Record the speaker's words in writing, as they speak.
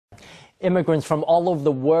Immigrants from all over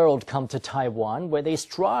the world come to Taiwan, where they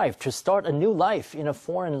strive to start a new life in a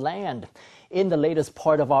foreign land. In the latest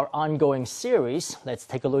part of our ongoing series, let's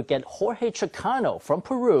take a look at Jorge Chocano from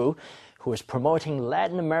Peru, who is promoting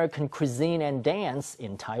Latin American cuisine and dance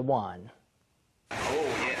in Taiwan.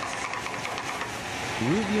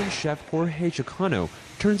 Peruvian chef Jorge Chocano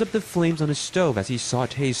turns up the flames on his stove as he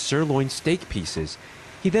sautés sirloin steak pieces.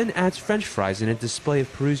 He then adds French fries in a display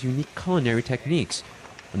of Peru's unique culinary techniques.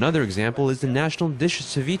 Another example is the national dish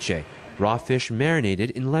ceviche, raw fish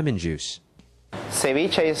marinated in lemon juice.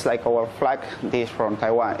 Ceviche is like our flag dish from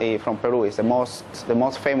Taiwan, from Peru. It's the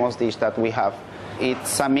most famous dish that we have.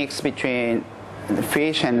 It's a mix between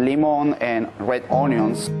fish and lemon and red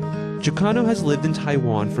onions. Chocano has lived in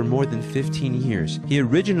Taiwan for more than 15 years. He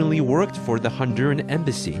originally worked for the Honduran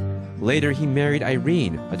embassy. Later, he married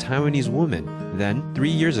Irene, a Taiwanese woman. Then, 3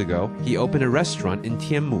 years ago, he opened a restaurant in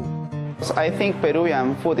Tianmu. I think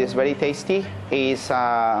Peruvian food is very tasty.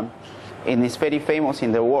 And it's very famous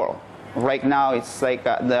in the world. Right now, it's like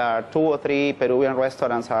there are 2 or 3 Peruvian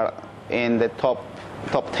restaurants are in the top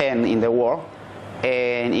 10 in the world.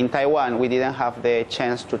 And in Taiwan, we didn't have the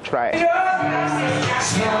chance to try it.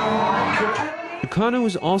 Chocano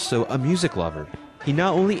is also a music lover. He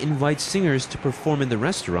not only invites singers to perform in the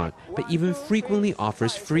restaurant, but even frequently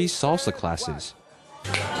offers free salsa classes.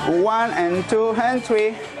 1 and 2 and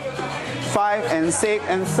 3, 5 and 6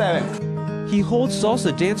 and 7. He holds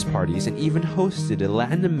salsa dance parties and even hosted a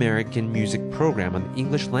Latin American music program on the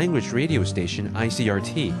English language radio station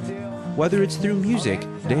ICRT. Whether it's through music,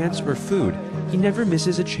 dance, or food, he never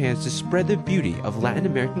misses a chance to spread the beauty of Latin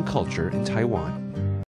American culture in Taiwan.